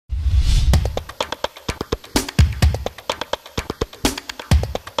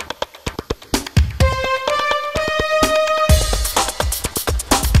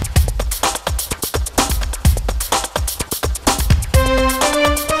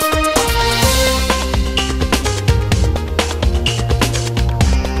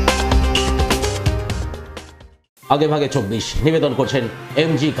আগে ভাগে 24 নিবেদন করছেন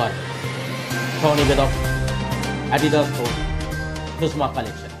এমজি কার, সহনিবেদক অ্যাডিডাস ও সুষমা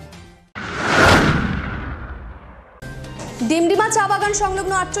কালেকশন। ডিমডিমা চা বাগান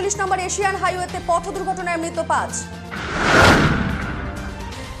সংলগ্ন 48 নম্বর এশিয়ান হাইওয়েতে পথ দুর্ঘটনায় মৃত 5।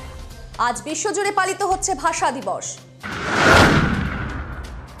 আজ বিশ্বজুড়ে পালিত হচ্ছে ভাষা দিবস।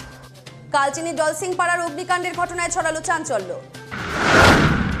 কালচিনি ডলসিং পাড়ার অগ্নিকাণ্ডের ঘটনায় ছড়ালো চাঞ্চল্য।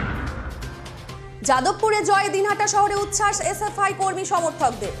 যাদবপুরে জয়, দিনহাটা শহরে উচ্ছ্বাস এসএফআই কর্মী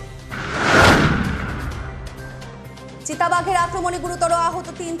সমর্থকদের। চিতাবাঘের আক্রমণে গুরুতর আহত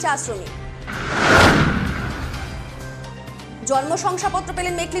 3 চা শ্রমিক। জন্ম শংসাপত্র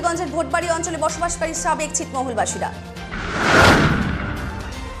পেলেন মেখলিগঞ্জের ভোটবাড়ি অঞ্চলে বসবাসকারী সাবেক ছিটমহলবাসীরা।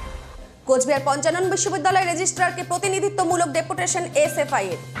 কোচবিহার পঞ্চানন বিশ্ববিদ্যালয় রেজিস্ট্রারকে প্রতিনিধিত্বমূলক ডেপুটেশন এসএফআই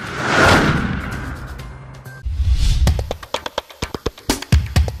এর।